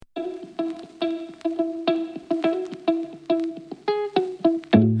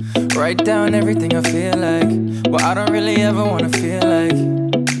Write down everything I feel like. Well, I don't really ever wanna feel like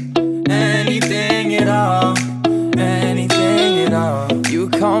anything at all. Anything at all. You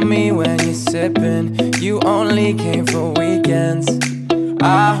call me when you're sipping. You only came for weekends.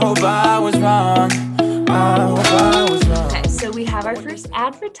 I hope I was wrong. I hope I was wrong. Okay, so we have our first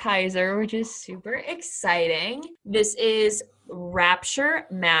advertiser, which is super exciting. This is Rapture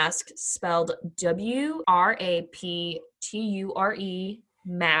Masks, spelled WRAPTURE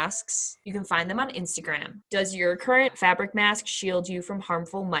masks. You can find them on Instagram. Does your current fabric mask shield you from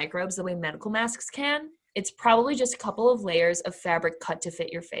harmful microbes the way medical masks can? It's probably just a couple of layers of fabric cut to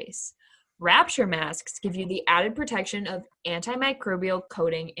fit your face. Rapture masks give you the added protection of antimicrobial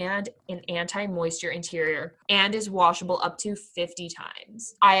coating and an anti-moisture interior, and is washable up to 50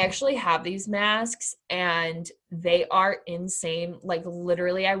 times. I actually have these masks and they are insane. Like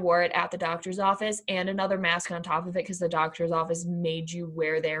literally I wore it at the doctor's office and another mask on top of it because the doctor's office made you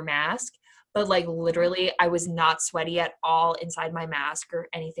wear their mask. But like literally I was not sweaty at all inside my mask or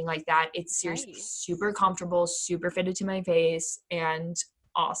anything like that. It's seriously super comfortable, super fitted to my face, and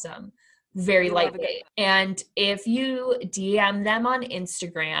awesome. Very lightweight. And if you DM them on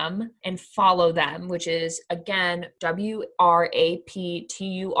Instagram and follow them, which is again WRAPTURE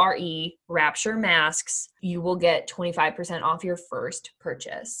Rapture Masks, you will get 25% off your first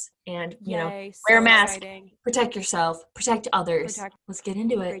purchase. And you know, wear a mask, protect yourself, protect others. Let's get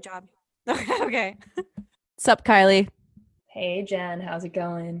into it. Great job. Okay. What's up, Kylie? Hey Jen, how's it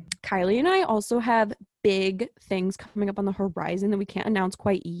going? Kylie and I also have big things coming up on the horizon that we can't announce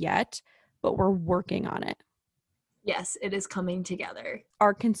quite yet, but we're working on it. Yes, it is coming together.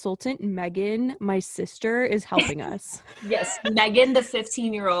 Our consultant, Megan, my sister, is helping us. Yes, Megan, the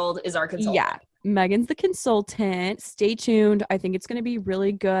 15-year-old, is our consultant. Yeah, Megan's the consultant. Stay tuned. I think it's going to be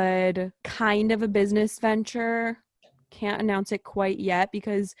really good. Kind of a business venture. Can't announce it quite yet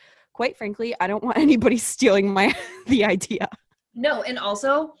because, quite frankly, I don't want anybody stealing the idea. No, and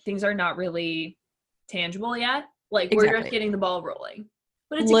also, things are not really tangible yet. Like, we're just getting the ball rolling.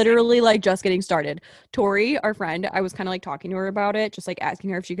 But it's literally like just getting started. Tori, our friend, I was kind of like talking to her about it, just like asking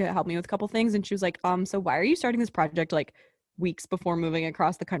her if she could help me with a couple things. And she was like, so why are you starting this project like weeks before moving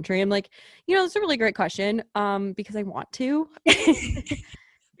across the country? I'm like, that's a really great question. Because I want to.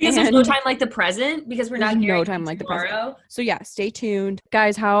 Because there's no time like the present, because we're not no time like tomorrow. The present. So yeah, stay tuned.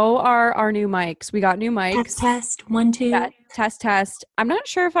 Guys, how are our new mics? We got new mics. Test, 1, 2. Yeah, test. I'm not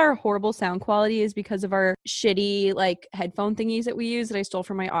sure if our horrible sound quality is because of our shitty like headphone thingies that we use that I stole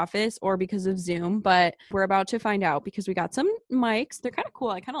from my office or because of Zoom, but we're about to find out because we got some mics. They're kind of cool.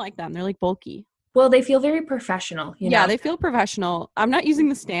 I kind of like them. They're like bulky. Well, they feel very professional. You know? Yeah, they feel professional. I'm not using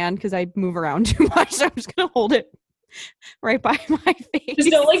the stand because I move around too much. So I'm just going to hold it right by my face. Just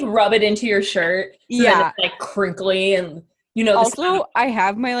don't like rub it into your shirt. So yeah. That it's, like crinkly and Also, I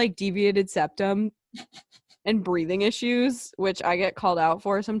have my like deviated septum and breathing issues, which I get called out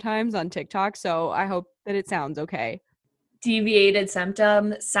for sometimes on TikTok. So I hope that it sounds okay. Deviated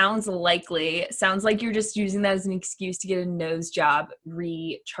septum sounds likely. Sounds like you're just using that as an excuse to get a nose job.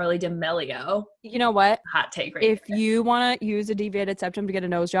 Charli D'Amelio. You know what? Hot take right If there. you want to use a deviated septum to get a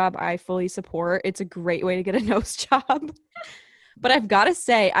nose job, I fully support. It's a great way to get a nose job. But I've got to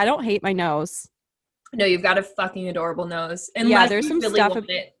say, I don't hate my nose. No, you've got a fucking adorable nose. Unless there's some really stuff want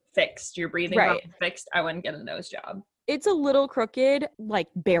it fixed. Your breathing fixed. I wouldn't get a nose job. It's a little crooked, like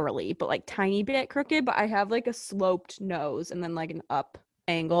barely, but like tiny bit crooked. But I have like a sloped nose and then like an up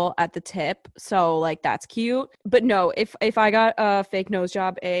angle at the tip. So like that's cute. But no, if I got a fake nose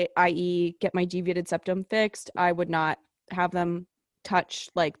job, i.e. get my deviated septum fixed, I would not have them touch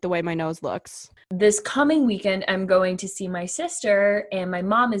like the way my nose looks. This coming weekend, I'm going to see my sister, and my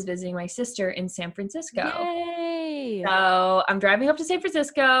mom is visiting my sister in San Francisco. Yay! So I'm driving up to San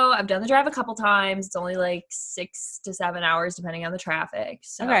Francisco. I've done the drive a couple times. It's only like 6 to 7 hours depending on the traffic.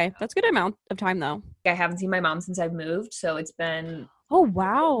 So okay, that's a good amount of time though. I haven't seen my mom since I've moved, so it's been oh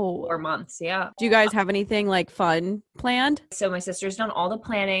wow 4 months. Yeah. Do you guys have anything like fun planned? So my sister's done all the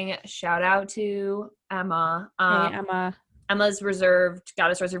planning. Shout out to Emma. Hey Emma. Emma's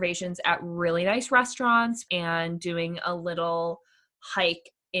got us reservations at really nice restaurants and doing a little hike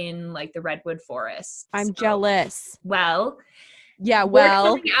in like the Redwood Forest. I'm jealous. Well, yeah, we're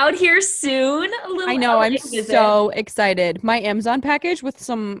coming out here soon. I know, I'm so excited. My Amazon package with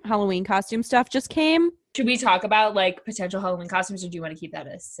some Halloween costume stuff just came. Should we talk about like potential Halloween costumes, or do you want to keep that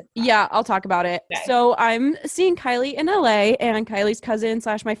as simple? Yeah, I'll talk about it. Okay. So I'm seeing Kylie in LA, and Kylie's cousin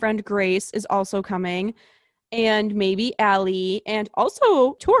 / my friend Grace is also coming. And maybe Allie, and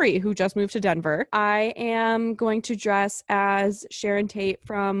also Tori, who just moved to Denver. I am going to dress as Sharon Tate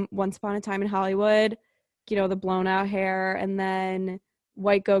from Once Upon a Time in Hollywood. The blown out hair, and then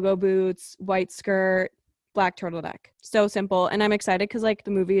white go-go boots, white skirt, black turtleneck. So simple. And I'm excited because like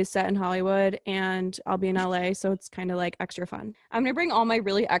the movie is set in Hollywood and I'll be in LA, so it's kind of like extra fun. I'm gonna bring all my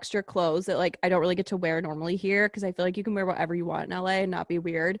really extra clothes that like I don't really get to wear normally here, because I feel like you can wear whatever you want in LA and not be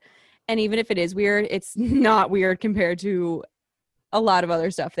weird. And even if it is weird, it's not weird compared to a lot of other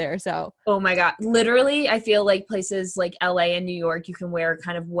stuff there. So Oh my God. Literally, I feel like places like LA and New York, you can wear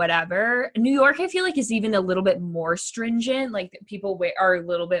kind of whatever. New York, I feel like, is even a little bit more stringent. Like people are a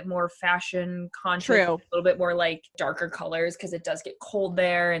little bit more fashion conscious, True. a little bit more like darker colors because it does get cold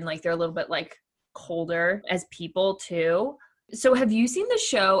there, and like they're a little bit like colder as people too. So have you seen the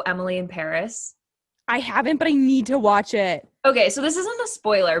show Emily in Paris? I haven't, but I need to watch it. Okay, so this isn't a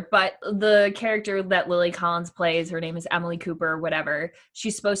spoiler, but the character that Lily Collins plays, her name is Emily Cooper, whatever.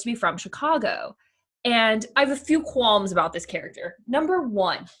 She's supposed to be from Chicago. And I have a few qualms about this character. Number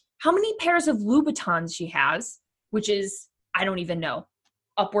one, how many pairs of Louboutins she has, which is, I don't even know,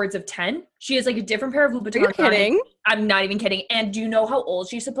 upwards of 10. She has like a different pair of Louboutins. Are you kidding? I'm not even kidding. And do you know how old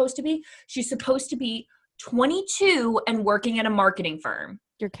she's supposed to be? She's supposed to be 22 and working at a marketing firm.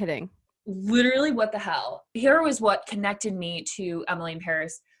 You're kidding. Literally, what the hell? Here was what connected me to Emily in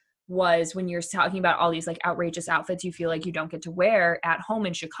Paris, was when you're talking about all these like outrageous outfits you feel like you don't get to wear at home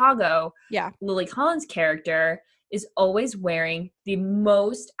in Chicago. Yeah. Lily Collins' character is always wearing the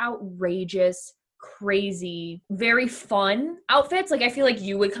most outrageous, crazy, very fun outfits. Like I feel like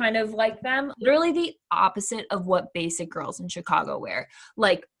you would kind of like them. Literally the opposite of what basic girls in Chicago wear.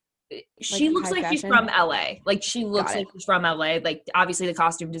 Like she looks like she's from LA. Like she looks like she's from LA. Like obviously the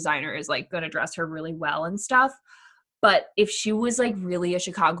costume designer is like going to dress her really well and stuff. But if she was like really a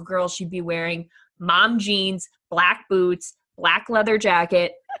Chicago girl, she'd be wearing mom jeans, black boots, black leather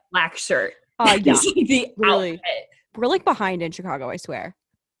jacket, black shirt. Yeah. The really. outfit. We're like behind in Chicago, I swear.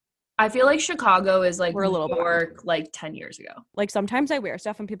 I feel like Chicago is like We're a little New York like 10 years ago. Like sometimes I wear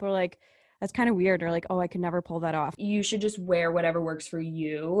stuff and people are like, that's kind of weird, or like, oh, I could never pull that off. You should just wear whatever works for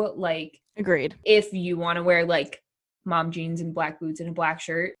you. Like, agreed. If you want to wear like mom jeans and black boots and a black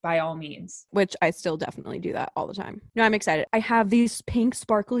shirt, by all means. Which I still definitely do that all the time. No, I'm excited. I have these pink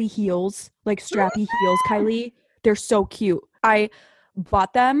sparkly heels, like strappy heels, Kylie. They're so cute. I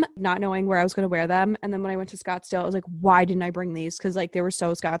bought them not knowing where I was going to wear them. And then when I went to Scottsdale, I was like, why didn't I bring these? Because like they were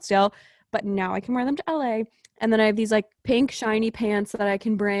so Scottsdale. But now I can wear them to LA. And then I have these like pink shiny pants that I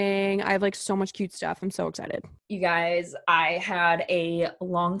can bring. I have like so much cute stuff. I'm so excited. You guys, I had a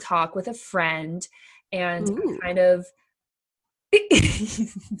long talk with a friend and kind of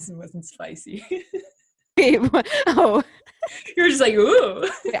this wasn't spicy. Oh, you're just like, ooh.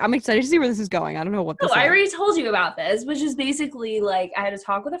 I'm excited to see where this is going. I don't know what this is. I already told you about this, which is basically like I had a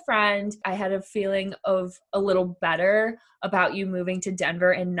talk with a friend. I had a feeling of a little better about you moving to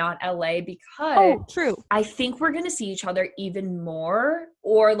Denver and not LA because true. I think we're going to see each other even more,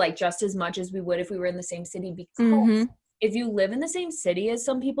 or like just as much as we would if we were in the same city, because if you live in the same city as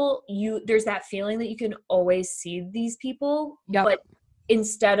some people, there's that feeling that you can always see these people. Yep. But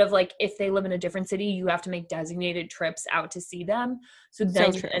instead of like, if they live in a different city, you have to make designated trips out to see them. So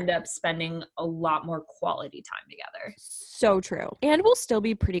then you end up spending a lot more quality time together. So true. And we'll still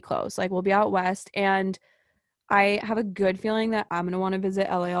be pretty close. Like we'll be out west, and I have a good feeling that I'm going to want to visit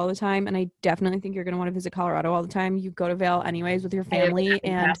LA all the time. And I definitely think you're going to want to visit Colorado all the time. You go to Vail anyways with your family.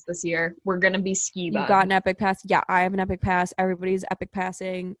 And this year we're going to be ski bum. You got an Epic Pass. Yeah, I have an Epic Pass. Everybody's Epic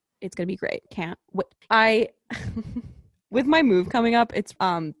Passing. It's going to be great. Can't wait. With my move coming up,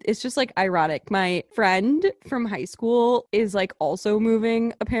 it's just like ironic. My friend from high school is like also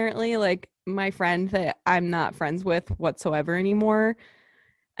moving, apparently. Like my friend that I'm not friends with whatsoever anymore.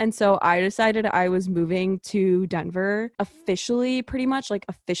 And so I decided I was moving to Denver officially, pretty much like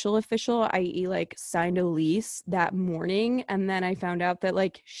official, i.e. like signed a lease that morning. And then I found out that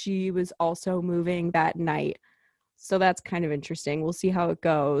like she was also moving that night. So that's kind of interesting. We'll see how it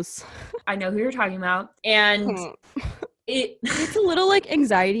goes. I know who you're talking about. And it's a little like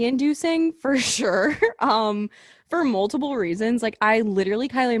anxiety inducing for sure. For multiple reasons. Like I literally,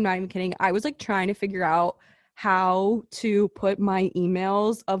 Kylie, I'm not even kidding. I was like trying to figure out how to put my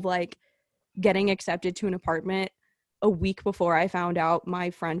emails of like getting accepted to an apartment a week before I found out my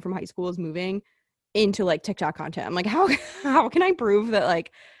friend from high school is moving into like TikTok content. I'm like, how can I prove that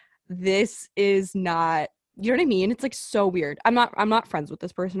like this is not, you know what I mean? It's like so weird. I'm not friends with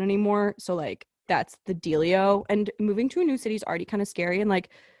this person anymore. So like that's the dealio. And moving to a new city is already kind of scary. And like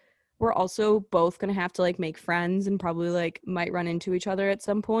we're also both gonna have to like make friends and probably like might run into each other at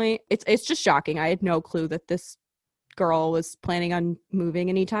some point. It's just shocking. I had no clue that this girl was planning on moving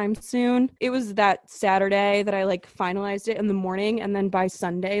anytime soon. It was that Saturday that I like finalized it in the morning, and then by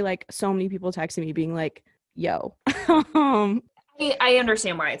Sunday like so many people texted me being like, yo. I I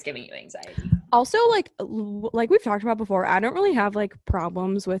understand why it's giving you anxiety. Also, like we've talked about before, I don't really have like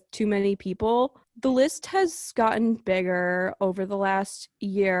problems with too many people. The list has gotten bigger over the last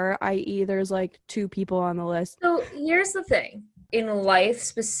year, i.e. there's like 2 people on the list. So here's the thing. In life,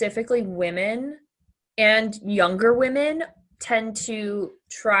 specifically women and younger women tend to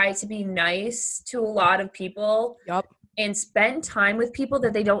try to be nice to a lot of people. Yup. And spend time with people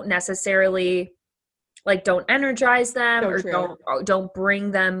that they don't necessarily like, don't energize them, or don't bring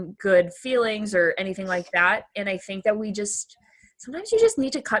them good feelings or anything like that. And I think that sometimes you just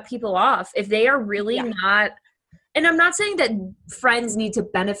need to cut people off if they are really not. And I'm not saying that friends need to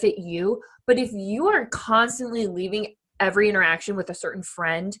benefit you, but if you are constantly leaving every interaction with a certain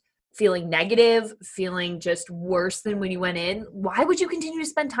friend feeling negative, feeling just worse than when you went in, why would you continue to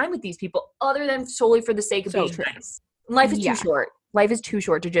spend time with these people other than solely for the sake of being nice? Life is too short. Life is too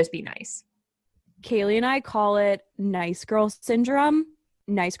short to just be nice. Kaylee and I call it nice girl syndrome.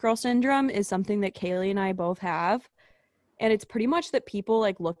 Nice girl syndrome is something that Kaylee and I both have. And it's pretty much that people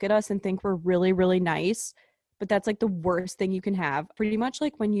like look at us and think we're really, really nice. But that's like the worst thing you can have. Pretty much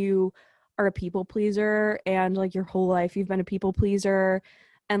like when you are a people pleaser and like your whole life you've been a people pleaser.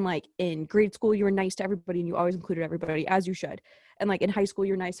 And like in grade school, you were nice to everybody and you always included everybody, as you should. And like in high school,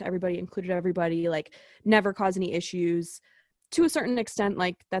 you're nice to everybody, included everybody, like never cause any issues. To a certain extent,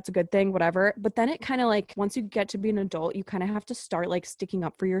 like that's a good thing, whatever. But then it kind of like, once you get to be an adult, you kind of have to start like sticking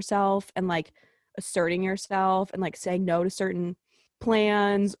up for yourself and like asserting yourself and like saying no to certain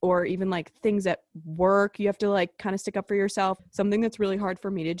plans or even like things at work. You have to like kind of stick up for yourself. Something that's really hard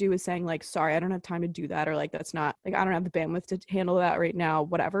for me to do is saying like, sorry, I don't have time to do that. Or like, that's not like, I don't have the bandwidth to handle that right now,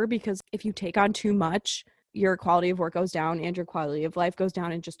 whatever. Because if you take on too much, your quality of work goes down and your quality of life goes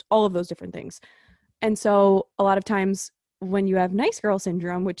down and just all of those different things. And so a lot of times when you have nice girl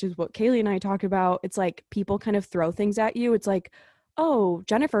syndrome, which is what Kaylee and I talked about, it's like people kind of throw things at you. It's like, oh,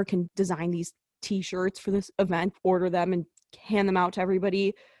 Jennifer can design these t-shirts for this event, order them and hand them out to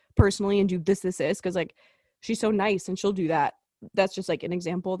everybody personally and do this, because like she's so nice and she'll do that. That's just like an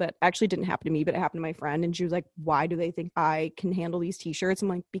example that actually didn't happen to me, but it happened to my friend. And she was like, why do they think I can handle these t-shirts? I'm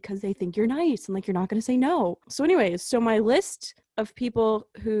like, because they think you're nice and like you're not going to say no. So anyways, so my list of people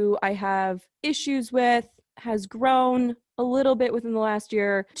who I have issues with has grown a little bit within the last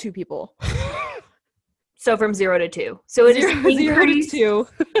year. 2 people. So from 0 to 2. So it is increased 0 to 2.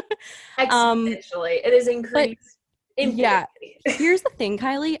 exponentially. It is increased. Yeah. Here's the thing,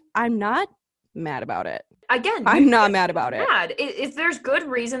 Kylie. I'm not mad about it. Again, I'm not mad about it. If there's good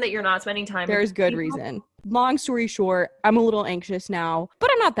reason that you're not spending time, there's good reason. Long story short, I'm a little anxious now,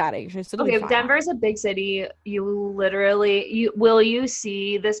 but I'm not that anxious. Okay, Denver is a big city. You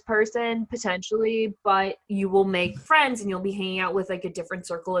see this person potentially, but you will make friends and you'll be hanging out with like a different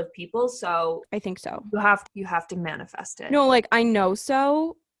circle of people. So I think so. You have to manifest it. No, like I know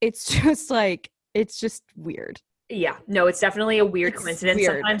so. It's just like it's just weird. Yeah, no, it's definitely a weird coincidence.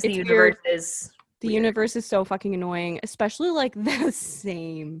 Weird. Sometimes the universe is the universe is so fucking annoying, especially like the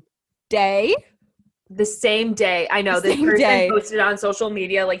same day. The same day. I know this person posted on social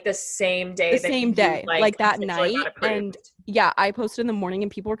media like the same day. Like that night. And yeah, I posted in the morning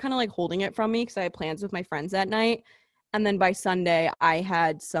and people were kind of like holding it from me because I had plans with my friends that night. And then by Sunday, I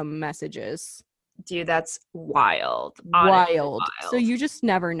had some messages. Dude, that's wild. Wild. So you just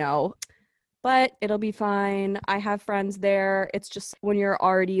never know. But it'll be fine. I have friends there. It's just when you're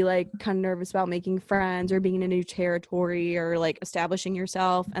already like kind of nervous about making friends or being in a new territory or like establishing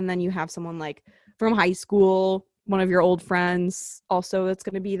yourself. And then you have someone like from high school, one of your old friends also that's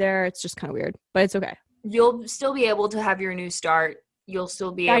going to be there. It's just kind of weird, but it's okay. You'll still be able to have your new start. You'll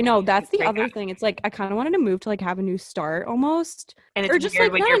still be able I know that's the other thing. It's like I kind of wanted to move to like have a new start almost. And it's or just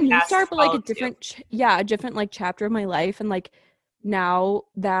like not a new start, but like a different a different like chapter of my life. And like now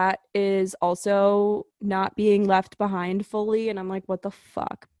that is also not being left behind fully. And I'm like, what the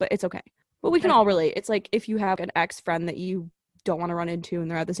fuck? But it's okay. But we can all relate. It's like if you have an ex-friend that you don't want to run into and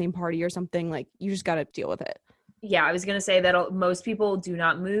they're at the same party or something, like you just got to deal with it. Yeah, I was going to say that most people do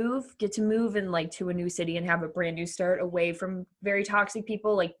not get to move in like to a new city and have a brand new start away from very toxic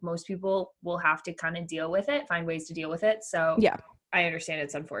people. Like most people will have to kind of deal with it, find ways to deal with it. So yeah, I understand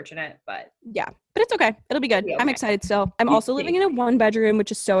it's unfortunate, but yeah, but it's okay. It'll be good. Okay. I'm excited still. I'm also living in a 1-bedroom,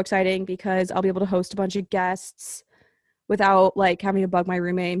 which is so exciting because I'll be able to host a bunch of guests without like having to bug my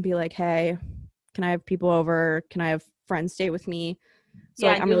roommate and be like, hey, can I have people over? Can I have friends stay with me? So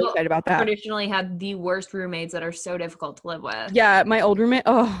yeah, like, I'm really excited about that. Traditionally had the worst roommates that are so difficult to live with. Yeah, my old roommate.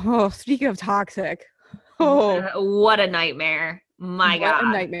 Oh, speaking of toxic. Oh, what a nightmare. My God. What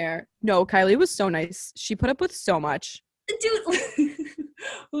a nightmare. No, Kylie was so nice. She put up with so much. Dude,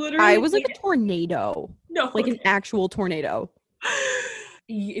 literally. I was like a tornado. No. Like an actual tornado.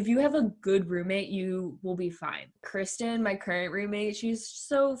 If you have a good roommate, you will be fine. Kristen, my current roommate, she's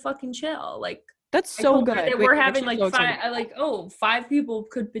so fucking chill. Like, That's I so told her good. that Wait, we're that makes having me like so five. excited. I like, oh, 5 people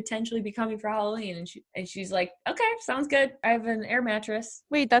could potentially be coming for Halloween, and she's like, okay, sounds good. I have an air mattress.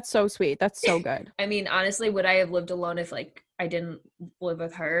 Wait, that's so sweet. That's so good. I mean, honestly, would I have lived alone if like I didn't live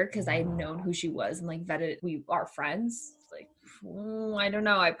with her because I had known who she was and like vetted we are friends? Like, I don't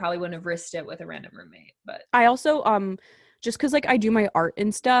know. I probably wouldn't have risked it with a random roommate, but I also just because like I do my art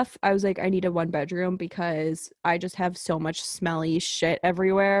and stuff, I was like, I need a 1 bedroom because I just have so much smelly shit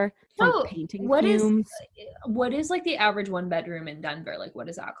everywhere from so painting what fumes. is like the average 1 bedroom in Denver? Like, what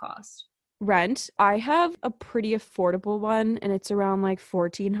does that cost? Rent. I have a pretty affordable one and it's around like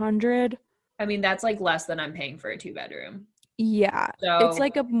 1,400. I mean, that's like less than I'm paying for a 2 bedroom. Yeah. It's So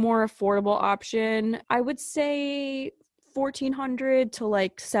like a more affordable option. I would say 1,400 to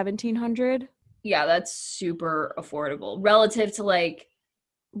like 1,700 yeah, that's super affordable relative to like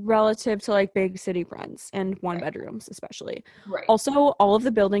relative to like big city rents and one right, bedrooms especially. right. Also, all of the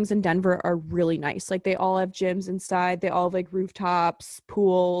buildings in Denver are really nice. Like they all have gyms inside, they all have like rooftops,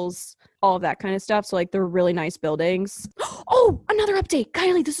 pools, all of that kind of stuff. So like they're really nice buildings. Oh, another update.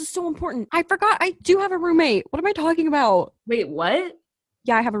 Kylie, this is so important. I forgot I do have a roommate. What am I talking about? Wait, what?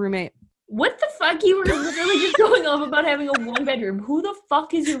 Yeah, I have a roommate. What the fuck? You were literally just going off about having a 1 bedroom. Who the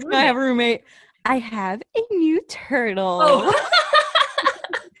fuck is your roommate? I have a roommate. I have a new turtle. Oh.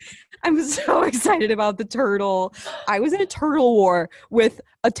 I'm so excited about the turtle. I was in a turtle war with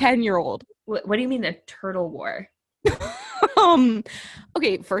a 10-year-old. What do you mean a turtle war?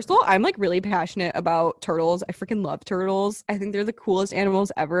 Okay, first of all, I'm like really passionate about turtles. I freaking love turtles. I think they're the coolest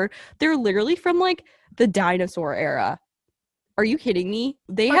animals ever. They're literally from like the dinosaur era. Are you kidding me?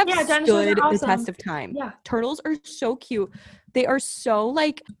 They have yeah, dinosaurs stood are the awesome. test of time. Yeah. Turtles are so cute. They are so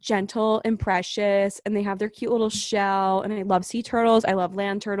like gentle and precious, and they have their cute little shell. And I love sea turtles. I love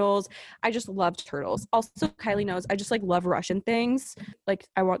land turtles. I just love turtles. Also, Kylie knows I just like love Russian things. Like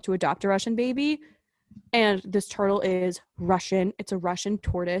I want to adopt a Russian baby. And this turtle is Russian. It's a Russian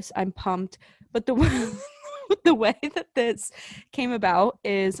tortoise. I'm pumped. But the the way that this came about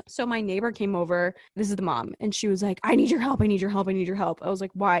is so my neighbor came over. This is the mom. And she was like, I need your help. I need your help. I need your help. I was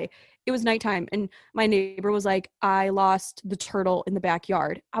like, why? It was nighttime. And my neighbor was like, I lost the turtle in the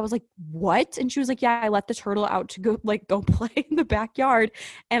backyard. I was like, what? And she was like, yeah, I let the turtle out to go play in the backyard.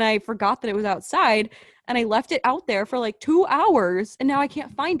 And I forgot that it was outside. And I left it out there for like 2 hours. And now I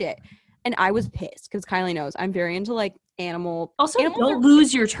can't find it. And I was pissed because Kylie knows I'm very into like animal. Also, animals don't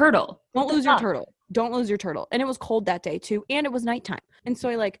lose your turtle. Don't lose your turtle. Don't lose your turtle. And it was cold that day too. And it was nighttime. And so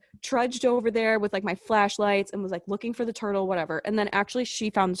I like trudged over there with like my flashlights and was like looking for the turtle, whatever. And then actually she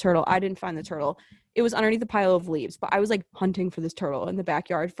found the turtle. I didn't find the turtle. It was underneath a pile of leaves, but I was like hunting for this turtle in the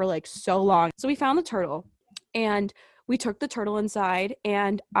backyard for like so long. So we found the turtle and we took the turtle inside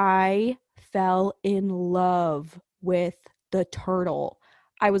and I fell in love with the turtle.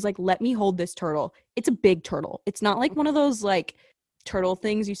 I was like, let me hold this turtle. It's a big turtle. It's not like one of those like turtle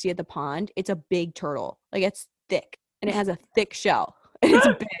things you see at the pond. It's a big turtle. Like it's thick and it has a thick shell and it's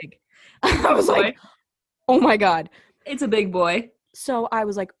big. I was like, oh my God. It's a big boy. So I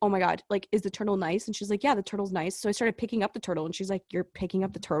was like, oh my God, like, is the turtle nice? And she's like, yeah, the turtle's nice. So I started picking up the turtle and she's like, you're picking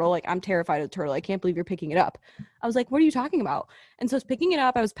up the turtle? Like, I'm terrified of the turtle. I can't believe you're picking it up. I was like, what are you talking about? And so I was picking it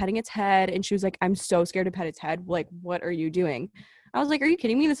up. I was petting its head and she was like, I'm so scared to pet its head. Like, what are you doing? I was like, are you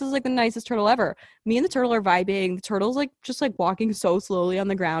kidding me? This is like the nicest turtle ever. Me and the turtle are vibing. The turtle's like just like walking so slowly on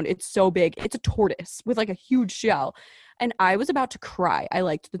the ground. It's so big. It's a tortoise with like a huge shell. And I was about to cry. I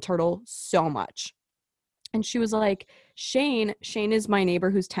liked the turtle so much. And she was like, Shane is my neighbor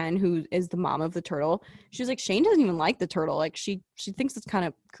who's 10, who is the mom of the turtle. She was like, Shane doesn't even like the turtle. Like she thinks it's kind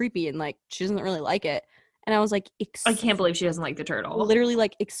of creepy and like she doesn't really like it. And I was like, I can't believe she doesn't like the turtle. Literally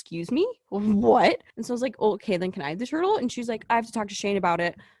like, excuse me? What? And so I was like, okay, then can I have the turtle? And she's like, I have to talk to Shane about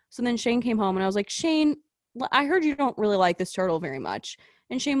it. So then Shane came home and I was like, Shane, I heard you don't really like this turtle very much.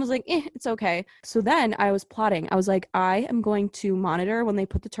 And Shane was like, it's okay. So then I was plotting. I was like, I am going to monitor when they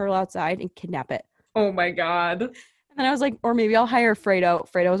put the turtle outside and kidnap it. Oh my God. And then I was like, or maybe I'll hire Fredo.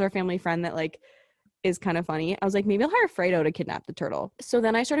 Fredo is our family friend that like is kind of funny. I was like, maybe I'll hire Fredo to kidnap the turtle. So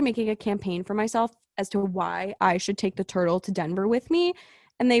then I started making a campaign for myself as to why I should take the turtle to Denver with me.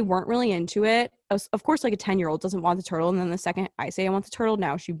 And they weren't really into it. Of course, like a 10-year-old doesn't want the turtle. And then the second I say I want the turtle,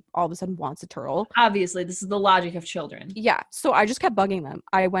 now she all of a sudden wants a turtle. Obviously, this is the logic of children. Yeah. So I just kept bugging them.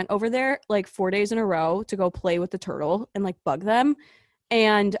 I went over there like 4 days in a row to go play with the turtle and like bug them.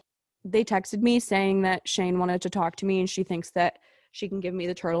 And they texted me saying that Shane wanted to talk to me and she thinks that she can give me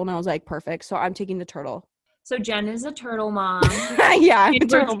the turtle. And I was like, perfect. So I'm taking the turtle. So Jen is a turtle mom. Yeah, I'm a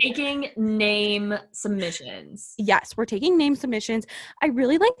And we're turtle. taking name submissions. Yes, we're taking name submissions. I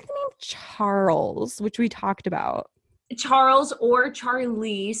really like the name Charles, which we talked about. Charles or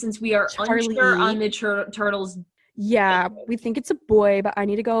Charlie, since we are unsure on the turtles. Yeah, we think it's a boy, but I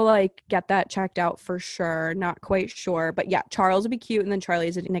need to go like get that checked out for sure. Not quite sure, but yeah, Charles would be cute, and then Charlie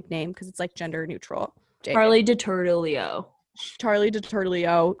is a nickname because it's like gender neutral. Charlie DiTurtlio. Charlie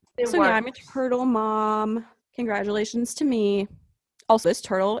DiTurtlio. It So yeah, I'm a works. turtle mom. Congratulations to me. Also, this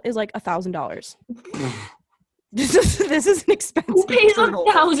turtle is like $1,000. This is an expensive Who pays turtle.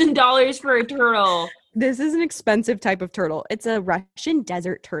 $1,000 for a turtle? This is an expensive type of turtle. It's a Russian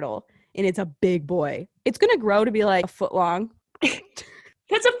desert turtle, and it's a big boy. It's gonna grow to be like a foot long.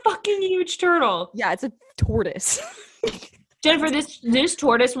 That's a fucking huge turtle. Yeah, it's a tortoise. Jennifer, this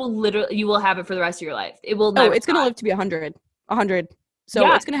tortoise will literally, you will have it for the rest of your life. It will Oh, never it's gonna die. live to be 100. 100. So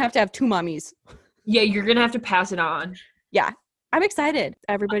Yeah. it's gonna have 2 mommies. Yeah, you're gonna have to pass it on. Yeah, I'm excited.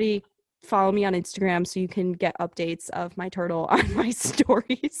 Everybody follow me on Instagram so you can get updates of my turtle on my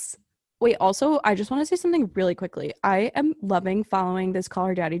stories. Wait, also, I just want to say something really quickly. I am loving following this Call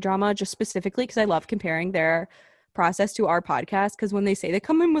Her Daddy drama just specifically because I love comparing their process to our podcast, because when they say they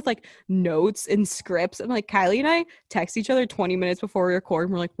come in with like notes and scripts, and like Kylie and I text each other 20 minutes before we record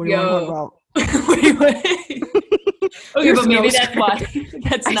and we're like, what do you want to talk about? Wait. Okay, There's but maybe no that's why.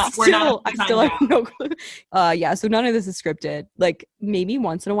 That's not. We're not. I still have no clue. Yeah, so none of this is scripted. Like maybe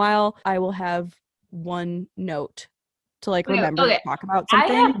once in a while I will have one note to like remember to talk about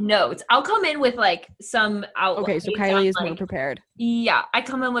something. I have notes. I'll come in with like some outline. Okay, so Kylie is more prepared. Yeah, I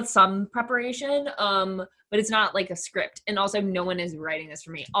come in with some preparation, but it's not like a script. And also, no one is writing this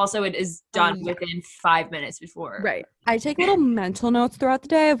for me. Also, it is done within 5 minutes before. Right. I take little mental notes throughout the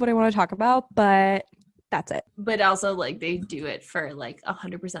day of what I want to talk about, but that's it. But also, like, they do it for like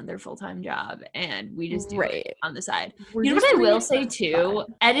 100% their full-time job, and we just do it on the side. We're You know just what I doing will it say for too?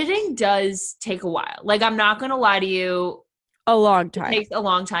 fun. Editing does take a while. Like, I'm not gonna lie to you. A long time. It takes a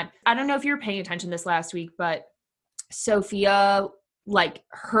long time. I don't know if you were paying attention this last week, but Sophia, like,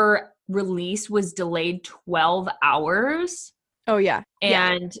 her release was delayed 12 hours. Oh, yeah.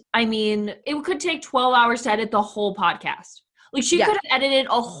 And I mean, it could take 12 hours to edit the whole podcast. Like, she could have edited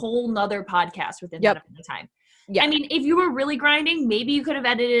a whole nother podcast within that amount of time. Yeah. I mean, if you were really grinding, maybe you could have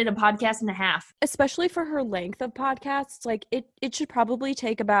edited a podcast and a half. Especially for her length of podcasts, like it should probably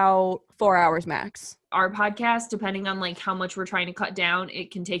take about 4 hours max. Our podcast, depending on like how much we're trying to cut down,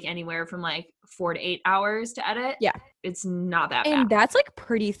 it can take anywhere from like 4 to 8 hours to edit. Yeah. It's not that bad. And that's like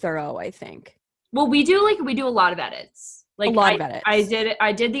pretty thorough, I think. Well, we do a lot of edits. Like a lot of edits.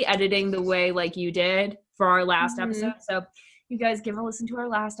 I did the editing the way like you did for our last episode. So you guys give a listen to our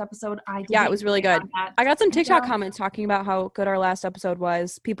last episode. It was really good. I got some TikTok comments talking about how good our last episode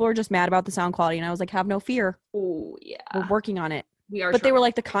was. People were just mad about the sound quality, and I was like, have no fear. Oh, yeah. We're working on it. We are. But they were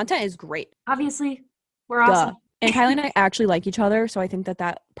like, the content is great. Obviously, we're awesome. And Kylie and I actually like each other, so I think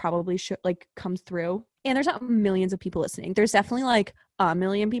that probably should like comes through. And there's not millions of people listening. There's definitely like a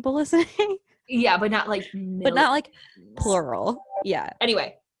million people listening. Yeah, but not like but not like plural. Yeah.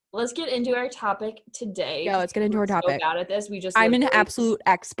 Anyway, let's get into our topic today. Yeah, let's get into our topic. So bad at this. I'm an absolute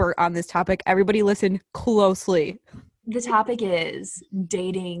expert on this topic. Everybody listen closely. The topic is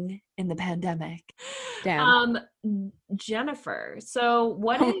dating in the pandemic. Damn. Jennifer, so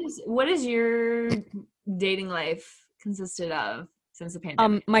what is your dating life consisted of since the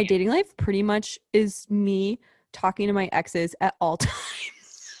pandemic? My dating life pretty much is me talking to my exes at all times.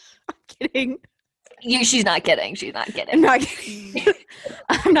 I'm kidding. She's not kidding. She's not kidding. I'm not kidding.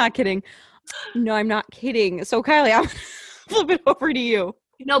 I'm not kidding. No, I'm not kidding. So Kylie, I'm flip it over to you.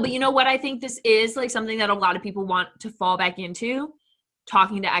 No, but you know what? I think this is like something that a lot of people want to fall back into,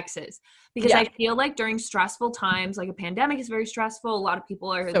 talking to exes. Because I feel like during stressful times, like a pandemic is very stressful. A lot of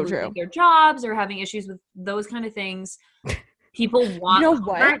people are losing their jobs or having issues with those kind of things. People want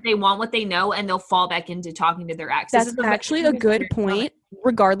comfort, they want what they know, and they'll fall back into talking to their ex. That's actually a good point.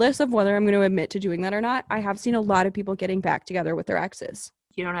 Regardless of whether I'm going to admit to doing that or not, I have seen a lot of people getting back together with their exes.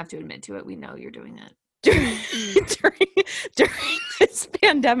 You don't have to admit to it. We know you're doing that. during this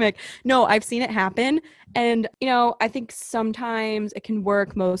pandemic. No, I've seen it happen. And, you know, I think sometimes it can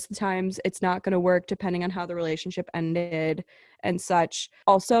work. Most of the times it's not going to work depending on how the relationship ended and such.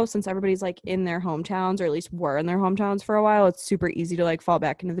 Also, since everybody's like in their hometowns, or at least were in their hometowns for a while, it's super easy to like fall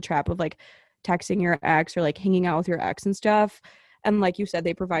back into the trap of like texting your ex or like hanging out with your ex and stuff. And like you said,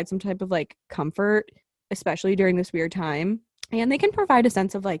 they provide some type of like comfort, especially during this weird time. And they can provide a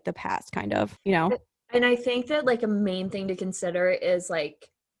sense of like the past, kind of, you know? And I think that like a main thing to consider is like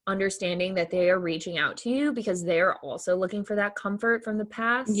understanding that they are reaching out to you because they're also looking for that comfort from the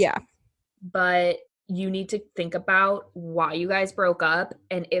past. Yeah. But you need to think about why you guys broke up.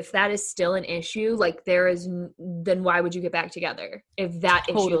 And if that is still an issue, like then why would you get back together if that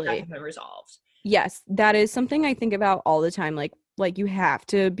issue hasn't been resolved? Yes, that is something I think about all the time. Like you have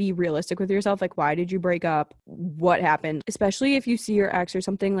to be realistic with yourself. Like, why did you break up? What happened? Especially if you see your ex or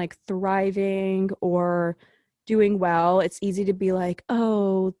something like thriving or doing well, it's easy to be like,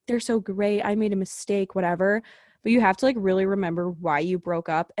 oh, they're so great, I made a mistake, whatever. But you have to like really remember why you broke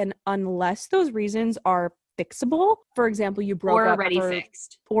up. And unless those reasons are fixable, for example, you broke up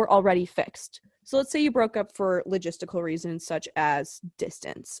or already fixed. So let's say you broke up for logistical reasons such as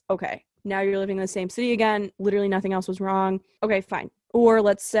distance. Okay, now you're living in the same city again. Literally nothing else was wrong. Okay, fine. Or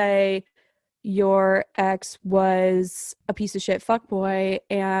let's say your ex was a piece of shit fuckboy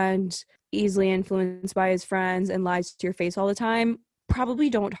and easily influenced by his friends and lies to your face all the time. Probably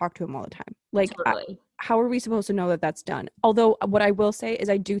don't talk to him all the time. Like, totally. How are we supposed to know that that's done? Although what I will say is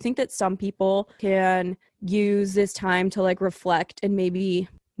I do think that some people can use this time to like reflect and maybe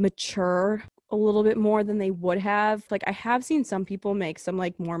mature a little bit more than they would have. Like, I have seen some people make some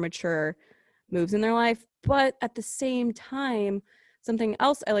like more mature moves in their life, but at the same time, something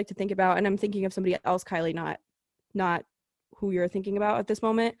else I like to think about, and I'm thinking of somebody else, Kylie, not who you're thinking about at this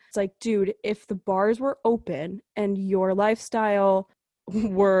moment. It's like, dude, if the bars were open and your lifestyle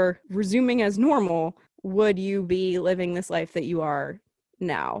were resuming as normal, would you be living this life that you are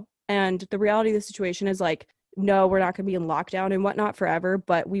now? And the reality of the situation is like, no, we're not going to be in lockdown and whatnot forever,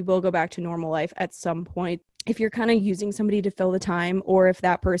 but we will go back to normal life at some point. If you're kind of using somebody to fill the time, or if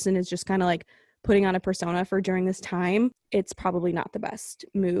that person is just kind of like putting on a persona for during this time, it's probably not the best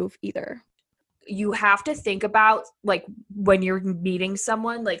move either. You have to think about, like, when you're meeting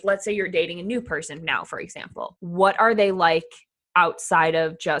someone, like, let's say you're dating a new person now, for example. What are they like outside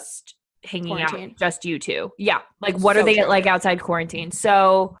of just hanging quarantine. Out, just you two? Yeah. Like, what are they like outside quarantine?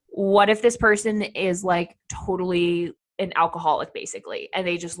 So what if this person is like totally an alcoholic, basically, and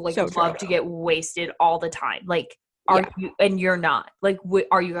they just like love to get wasted all the time? Like, are you, and you're not, like,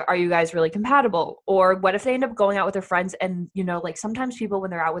 are you guys really compatible? Or what if they end up going out with their friends and, you know, like, sometimes people when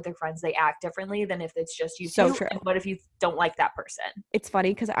they're out with their friends, they act differently than if it's just you two. True. And what if you don't like that person? It's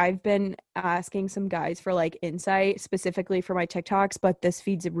funny because I've been asking some guys for like insight specifically for my TikToks, but this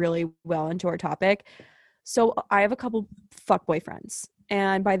feeds really well into our topic. So I have a couple fuckboy friends,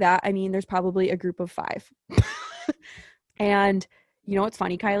 and by that I mean there's probably a group of 5. And you know what's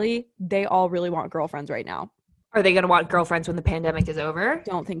funny, Kylie? They all really want girlfriends right now. Are they going to want girlfriends when the pandemic is over?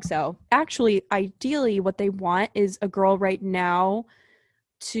 Don't think so. Actually, ideally, what they want is a girl right now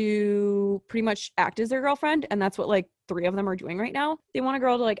to pretty much act as their girlfriend. And that's what like 3 of them are doing right now. They want a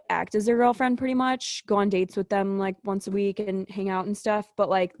girl to like act as their girlfriend pretty much, go on dates with them like once a week and hang out and stuff. But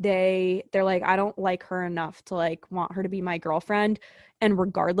like they're like, I don't like her enough to like want her to be my girlfriend. And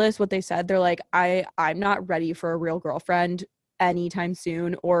regardless what they said, they're like, I'm not ready for a real girlfriend anytime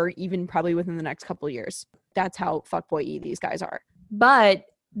soon, or even probably within the next couple of years. That's how fuckboy-y these guys are. But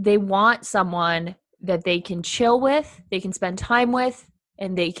they want someone that they can chill with, they can spend time with,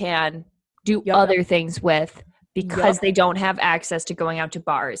 and they can do other things with, because they don't have access to going out to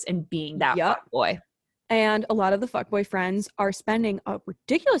bars and being that fuckboy. And a lot of the fuckboy friends are spending a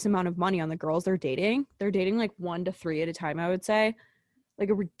ridiculous amount of money on the girls they're dating. They're dating like 1 to 3 at a time, I would say. Like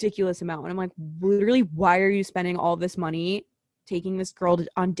a ridiculous amount. And I'm like, literally, why are you spending all this money taking this girl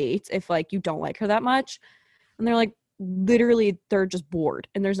on dates if like you don't like her that much? And they're like, literally, they're just bored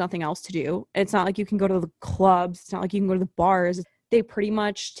and there's nothing else to do. And it's not like you can go to the clubs. It's not like you can go to the bars. They pretty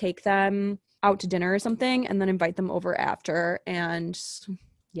much take them out to dinner or something and then invite them over after. And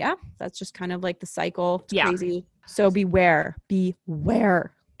yeah, that's just kind of like the cycle. It's crazy. So beware.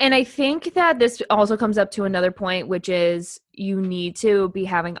 And I think that this also comes up to another point, which is you need to be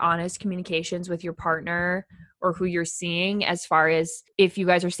having honest communications with your partner or who you're seeing, as far as if you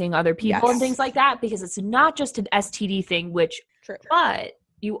guys are seeing other people and things like that, because it's not just an STD thing, but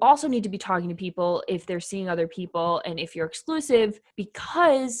you also need to be talking to people if they're seeing other people and if you're exclusive,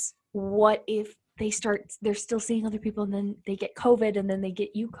 because what if they're still seeing other people and then they get COVID and then they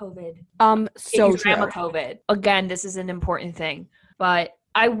get you COVID? So true. COVID. Again, this is an important thing, but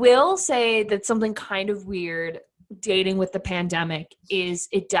I will say that something kind of weird dating with the pandemic is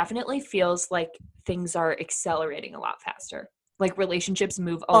it definitely feels like things are accelerating a lot faster. Like relationships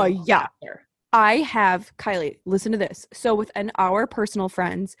move a lot faster. I have, Kylie, listen to this. So within our personal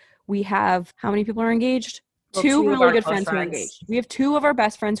friends, we have, how many people are engaged? Well, 2 really good friends who are engaged. We have 2 of our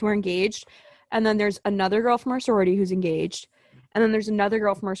best friends who are engaged. And then there's another girl from our sorority who's engaged. And then there's another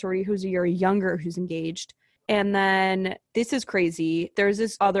girl from our sorority who's a year younger who's engaged. And then this is crazy. There's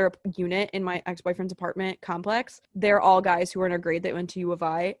this other unit in my ex-boyfriend's apartment complex. They're all guys who are in our grade that went to U of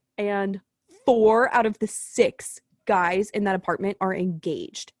I. And 4 out of the 6 guys in that apartment are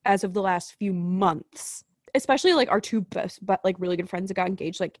engaged as of the last few months. Especially like our 2 best, but like really good friends that got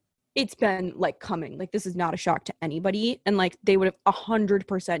engaged. Like it's been like coming. Like this is not a shock to anybody. And like they would have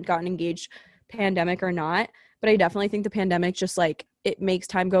 100% gotten engaged, pandemic or not. But I definitely think the pandemic just like it makes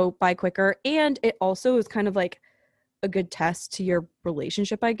time go by quicker. And it also is kind of like a good test to your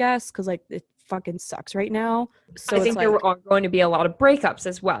relationship, I guess, because like it fucking sucks right now. So I think like, there are going to be a lot of breakups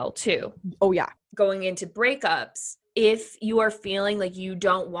as well, too. oh yeah. Going into breakups, if you are feeling like you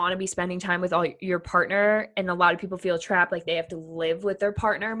don't want to be spending time with your partner, and a lot of people feel trapped, like they have to live with their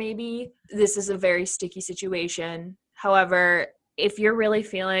partner, maybe this is a very sticky situation. However, if you're really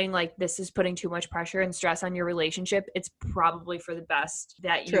feeling like this is putting too much pressure and stress on your relationship, it's probably for the best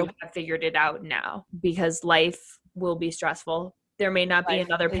that you have figured it out now, because life will be stressful. There may not be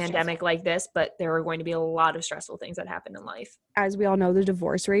another pandemic like this, but there are going to be a lot of stressful things that happen in life. As we all know, the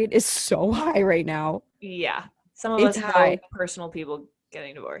divorce rate is so high right now. Yeah. Some of us know personal people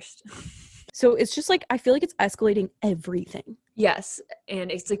getting divorced. So it's just like, I feel like it's escalating everything. Yes. And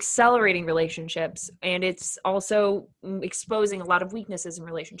it's accelerating relationships. And it's also exposing a lot of weaknesses in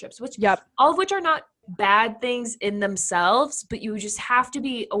relationships, which all of which are not bad things in themselves, but you just have to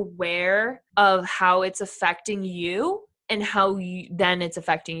be aware of how it's affecting you and how then it's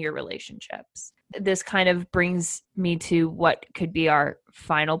affecting your relationships. This kind of brings me to what could be our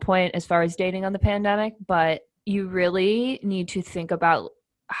final point as far as dating on the pandemic, but you really need to think about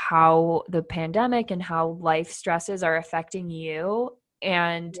how the pandemic and how life stresses are affecting you,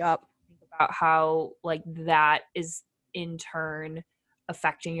 and think about how like that is in turn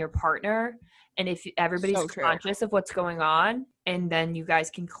affecting your partner. And if everybody's conscious of what's going on, and then you guys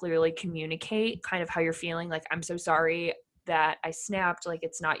can clearly communicate kind of how you're feeling, like, I'm so sorry that I snapped, like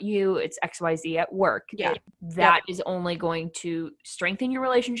it's not you, it's XYZ at work. That is only going to strengthen your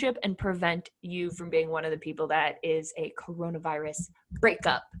relationship and prevent you from being one of the people that is a coronavirus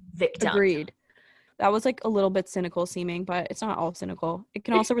breakup victim. Agreed. That was like a little bit cynical seeming, but it's not all cynical. It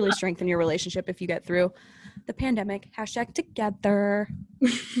can also really strengthen your relationship if you get through the pandemic. #together.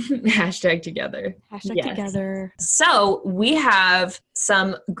 #together. #together. So we have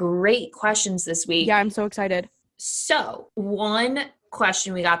some great questions this week. Yeah, I'm so excited. So one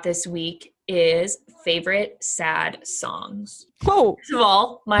question we got this week is favorite sad songs. Oh, first of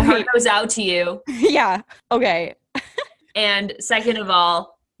all, my heart goes out to you. Yeah. Okay. And second of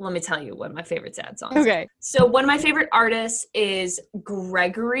all, let me tell you what my favorite sad songs are. So one of my favorite artists is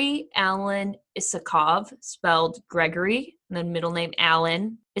Gregory Alan Isakov, spelled Gregory, and then middle name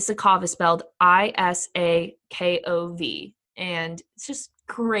Alan. Isakov is spelled Isakov. And it's just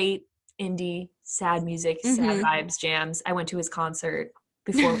great indie, sad music, sad vibes, jams. I went to his concert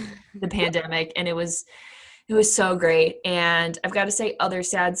before the pandemic, and it was so great. And I've got to say, other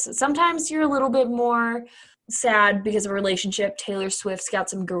sad, sometimes you're a little bit more sad because of a relationship. Taylor Swift's got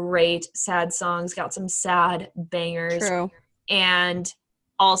some great sad songs, got some sad bangers. True. And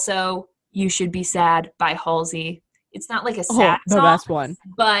also You Should Be Sad by Halsey. It's not like a sad song, the best one,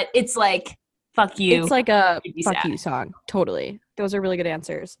 but it's like, fuck you. It's like a fuck you song. Totally. Those are really good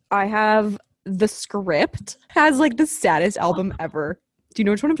answers. I have The Script, has like the saddest album ever. Do you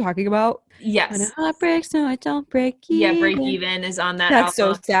know which one I'm talking about? Yes. When a heart breaks, no, I don't break even. Yeah, Break Even is on that That's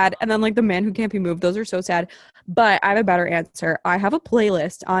album. so sad. And then like The Man Who Can't Be Moved. Those are so sad. But I have a better answer. I have a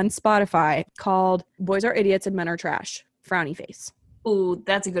playlist on Spotify called Boys Are Idiots and Men Are Trash. Frowny Face. Ooh,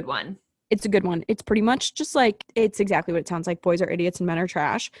 that's a good one. It's a good one. It's pretty much just like, it's exactly what it sounds like. Boys Are Idiots and Men Are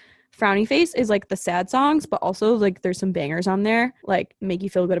Trash. Frowny Face is like the sad songs, but also like there's some bangers on there, like make you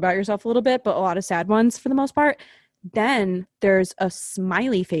feel good about yourself a little bit, but a lot of sad ones for the most part. Then there's a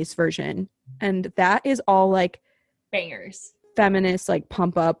Smiley Face version, and that is all like bangers, feminist, like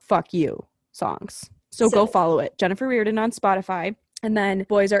pump up, fuck you songs. So go follow it. Jennifer Reardon on Spotify. And then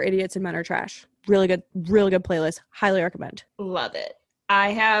Boys Are Idiots and Men Are Trash. Really good playlist. Highly recommend. Love it.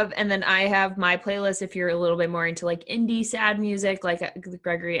 I have my playlist if you're a little bit more into like indie sad music, like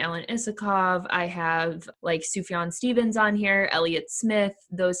Gregory Alan Isakov. I have like Sufjan Stevens on here, Elliott Smith,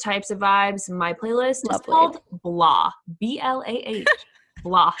 those types of vibes. My playlist is called Blah, BLAH,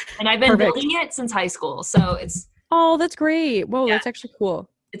 Blah. And I've been building it since high school. So it's... Oh, that's great. Whoa, that's actually cool.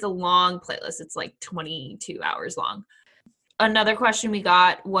 It's a long playlist. It's like 22 hours long. Another question we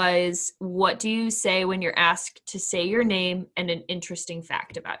got was, what do you say when you're asked to say your name and an interesting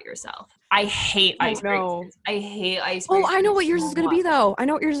fact about yourself? I hate icebreakers. I hate icebreakers. Oh, I know what yours is going to be, though. I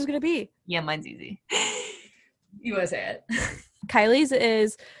know what yours is going to be. Yeah, mine's easy. You want to say it?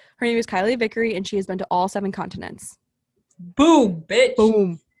 Her name is Kylie Vickery, and she has been to all 7 continents. Boom, bitch.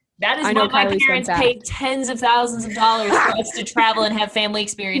 Boom. That is I know why my Kylie's parents fun paid fact. tens of thousands of dollars for us to travel and have family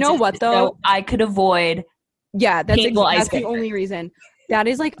experiences. what, though? So I could avoid. Yeah, Painful ice that's the skating. only reason. That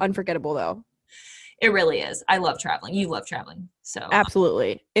is like unforgettable though. It really is. I love traveling. You love traveling. So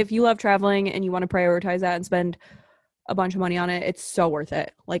Absolutely. If you love traveling and you want to prioritize that and spend a bunch of money on it, it's so worth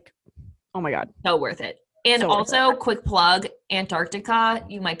it. Like, oh my God. so worth it. And So worth also, quick plug, Antarctica.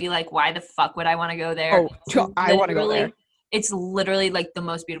 You might be like, why the fuck would I want to go there? Oh, It's I want to go literally- there. It's literally like the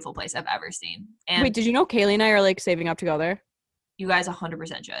most beautiful place I've ever seen. And Wait, did you know Kaylee and I are like saving up to go there? you guys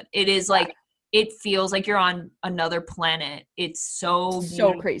 100% should. It is like, it feels like you're on another planet. It's so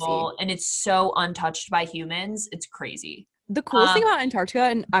So beautiful, crazy. and it's so untouched by humans. It's crazy. The coolest thing about Antarctica,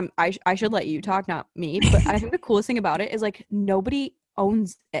 and I should let you talk, not me, but I think the coolest thing about it is like nobody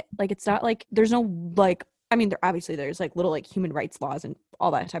owns it. Like it's not like there's no like, I mean, there's like little like human rights laws and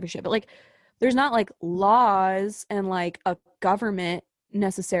all that type of shit, but like there's not like laws and like a government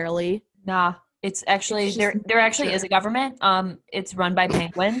necessarily. Nah, it's actually It's just there actually nature. is a government. It's run by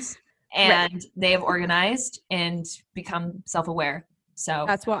penguins, and they have organized and become self-aware. So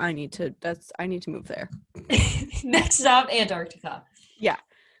That's what I need to. I need to move there. next stop, Antarctica.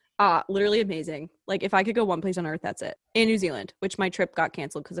 Literally amazing. Like if I could go one place on earth, that's it. And New Zealand, which my trip got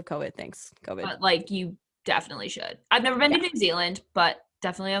canceled because of COVID. Thanks, COVID. But like you definitely should. I've never been to New Zealand, but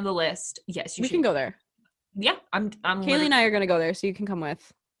definitely on the list. Yes, you we should. can go there. Yeah, I'm Kaylee and I are gonna go there, so you can come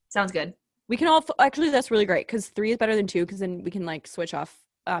with. sounds good. We can all actually. That's really great because 3 is better than 2 because then we can like switch off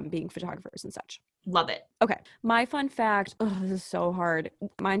being photographers and such. Love it. Okay, my fun fact. Oh, this is so hard.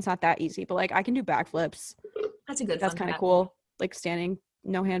 Mine's not that easy, but like I can do backflips. That's a good. That's fun kind of fact. cool. Like standing,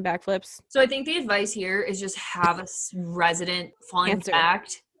 no hand backflips. So I think the advice here is just have a resident fun Answer.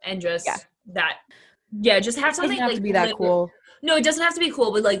 fact and just Yeah. that. Yeah, just have It something doesn't have like to be that cool. No, it doesn't have to be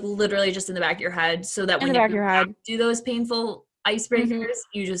cool, but like literally just in the back of your head, so that In when the back of you your have head. to do those painful icebreakers, Mhm.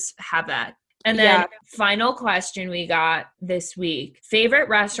 you just have that. And then Yeah. final question we got this week: favorite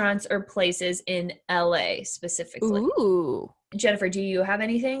restaurants or places in LA specifically? Ooh. Jennifer, do you have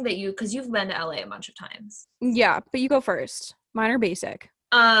anything that because you've been to LA a bunch of times? Yeah, but you go first. Mine are basic.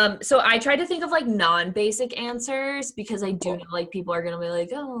 So I tried to think of like non-basic answers because I do Cool. know like people are gonna be like,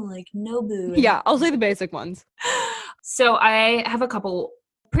 oh, like Nobu. and- Yeah, I'll say the basic ones. So I have a couple.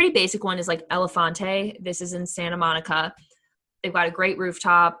 Pretty basic one is like Elefante. This is in Santa Monica. They've got a great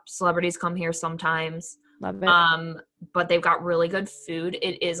rooftop. Celebrities come here sometimes. Love it. But they've got really good food.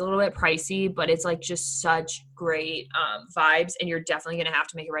 It is a little bit pricey, but it's like just such great vibes, and you're definitely gonna have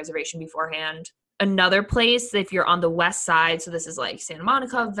to make a reservation beforehand. Another place, if you're on the west side, so this is like Santa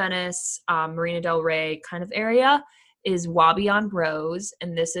Monica, Venice, Marina del Rey kind of area, is Wabi on Rose,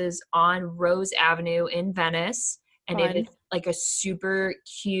 and this is on Rose Avenue in Venice, and Fun. it is like a super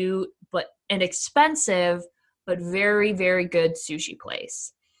cute and expensive, but very, very good sushi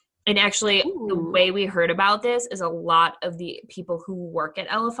place. And actually, the Ooh. way we heard about this is a lot of the people who work at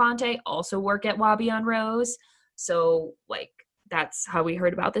Elefante also work at Wabi on Rose. So, like, that's how we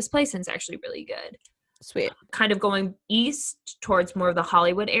heard about this place, and it's actually really good. Sweet. Kind of going east towards more of the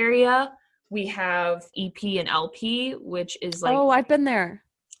Hollywood area, we have EP and LP, which is like, Oh, I've been there.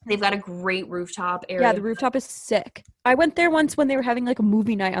 they've got a great rooftop area. Yeah, the rooftop is sick. I went there once when they were having like a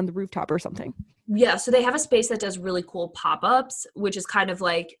movie night on the rooftop or something. Yeah, so they have a space that does really cool pop-ups, which is kind of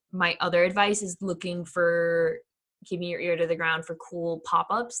like my other advice is looking for keeping your ear to the ground for cool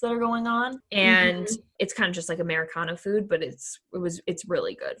pop-ups that are going on. And it's kind of just like Americano food, but it's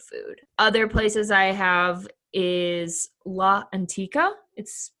really good food. Other places I have is La Antica.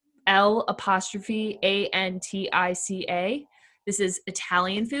 It's L'Antica. This is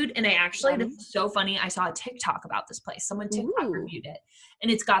Italian food. And this is so funny. I saw a TikTok about this place. Someone TikTok Ooh. reviewed it.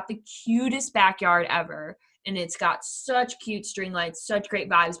 And it's got the cutest backyard ever. And it's got such cute string lights, such great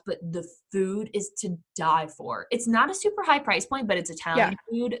vibes, but the food is to die for. It's not a super high price point, but it's Italian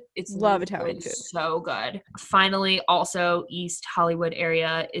food. It's Love literally Italian food. so good. Finally, also East Hollywood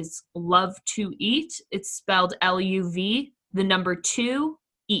area is Love to Eat. It's spelled L-U-V, the number 2,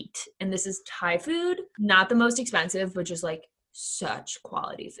 eat. And this is Thai food. Not the most expensive, but just like such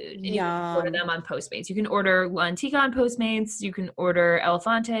quality food. And you can order Yum. them on Postmates. You can order La Antica on Postmates. You can order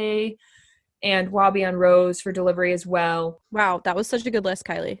Elefante and Wabi on Rose for delivery as well. Wow, that was such a good list,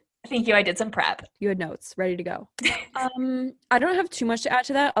 Kylie. Thank you. I did some prep. You had notes ready to go. I don't have too much to add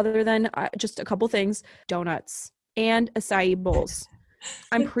to that other than just a couple things. Donuts and acai bowls.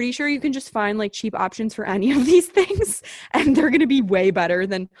 I'm pretty sure you can just find like cheap options for any of these things, and they're going to be way better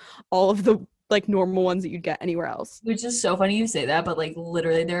than all of the like normal ones that you'd get anywhere else. Which is so funny you say that, but like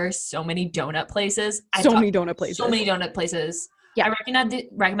literally there are so many donut places. So many donut places. So many donut places. Yeah. I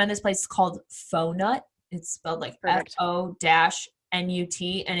recommend this place called Faux Nut. It's spelled like Perfect. FO-NUT. NUT,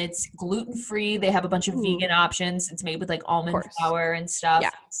 and it's gluten-free. They have a bunch of Ooh. vegan options. It's made with like almond course. flour and stuff. Yeah.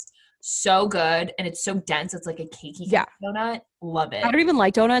 It's so good, and it's so dense. It's like a cakey Yeah. donut. Love it. I don't even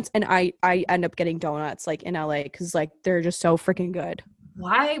like donuts, and I end up getting donuts like in LA because like they're just so freaking good.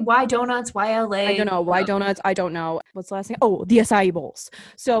 Why donuts? Why LA? I don't know why donuts. I don't know what's the last thing. Oh, the acai bowls.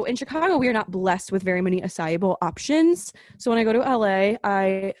 So in Chicago, we are not blessed with very many acai bowl options. So when I go to LA,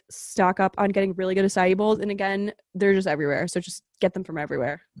 I stock up on getting really good acai bowls, and again, they're just everywhere. So just get them from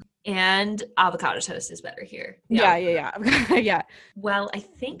everywhere. And avocado toast is better here. Yeah. Yeah. Well, I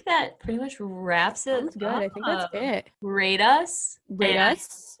think that pretty much wraps it. Sounds good. I think that's it. Rate us. Rate and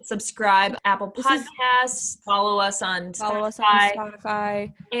us. Subscribe Apple This is- Podcasts. Follow us on Follow us on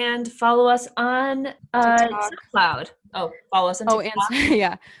Spotify. and follow us on TikTok. SoundCloud. Oh, follow us on Oh, TikTok. and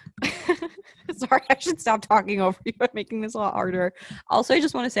yeah. Sorry, I should stop talking over you and making this a lot harder. Also, I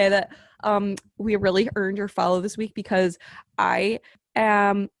just want to say that we really earned your follow this week because I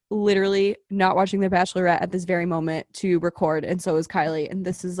am literally not watching The Bachelorette at this very moment to record, and so is Kylie, and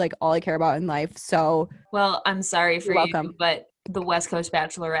this is like all I care about in life. So, Well, I'm sorry for You're you, welcome. but the West Coast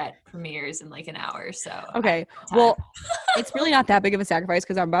Bachelorette premieres in like an hour. So okay, well, it's really not that big of a sacrifice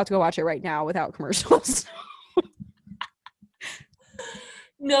because I'm about to go watch it right now without commercials.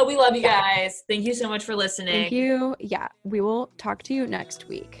 No, we love you guys. Thank you so much for listening. Thank you. Yeah, we will talk to you next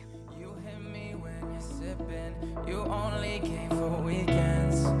week. You hit me when you're sipping. You only came for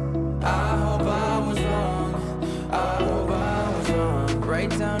weekends. I hope I was wrong. I hope I was wrong. Write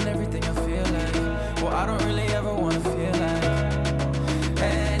down everything I feel like. Well, I don't really